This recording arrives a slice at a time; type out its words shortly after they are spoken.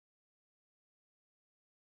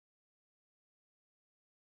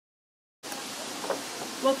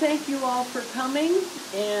Well, thank you all for coming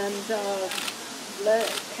and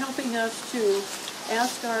helping us to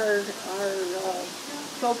ask our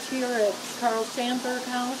folks here at Carl Sandburg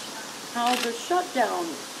House how the shutdown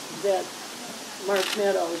that Mark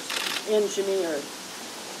Meadows engineered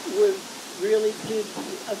really did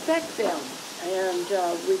affect them. And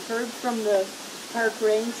we've heard from the park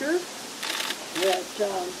ranger that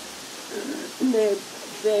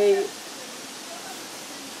they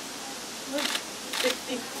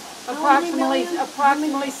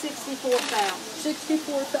approximately 64,000.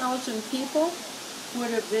 64,000 people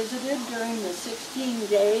would have visited during the 16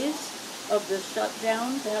 days of the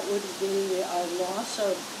shutdown. That would be a loss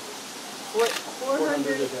of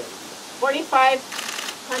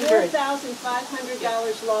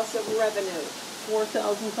 $4,500 loss of revenue.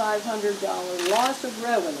 $4,500 loss of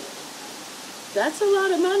revenue. That's a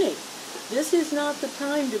lot of money. This is not the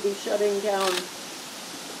time to be shutting down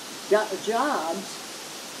jobs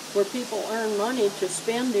where people earn money to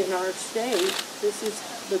spend in our state. This is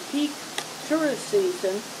the peak tourist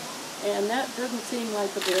season, and that doesn't seem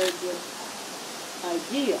like a very good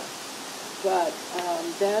idea. But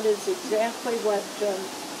that is exactly what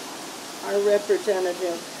our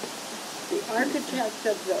representative, the architect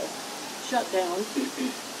of the shutdown,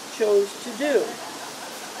 chose to do.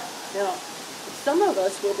 Now, some of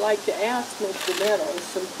us would like to ask Mr. Meadows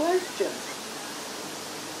some questions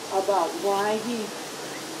about why he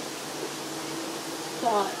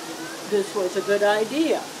thought this was a good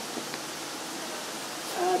idea.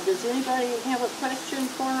 Does anybody have a question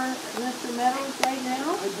for Mr. Meadows right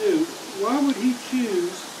now? I do. Why would he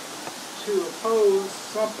choose to oppose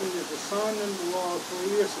something that was signed into law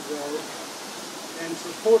 4 years ago and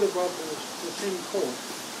supported by the Supreme Court?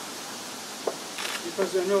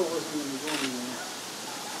 Because they know it wasn't going to go anywhere.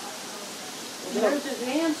 Well, there's his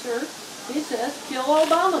answer. He says, kill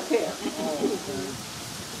Obamacare.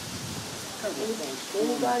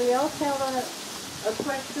 Anybody else have a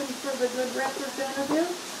question for the good representative?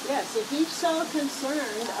 Yes, if he's so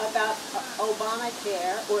concerned about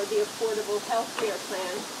Obamacare or the Affordable Health Care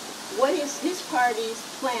Plan, what is his party's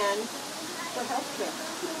plan for health care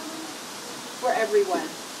for everyone?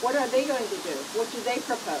 What are they going to do? What do they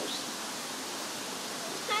propose?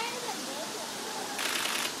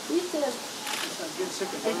 He says,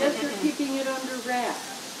 I guess they're keeping it under wraps.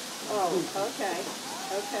 Oh, okay,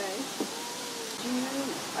 okay.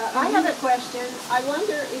 I have a question. I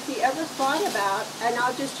wonder if he ever thought about, and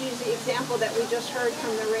I'll just use the example that we just heard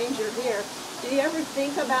from the ranger here, did he ever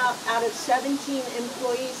think about, out of 17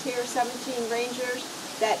 employees here, 17 rangers,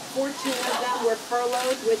 that 14 of them were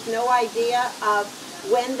furloughed with no idea of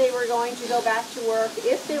when they were going to go back to work,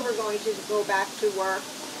 if they were going to go back to work,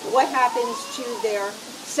 what happens to their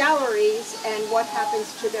salaries, and what happens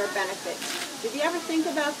to their benefits? Did you ever think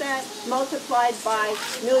about that, multiplied by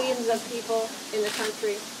millions of people in the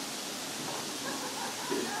country?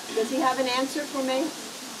 Does he have an answer for me?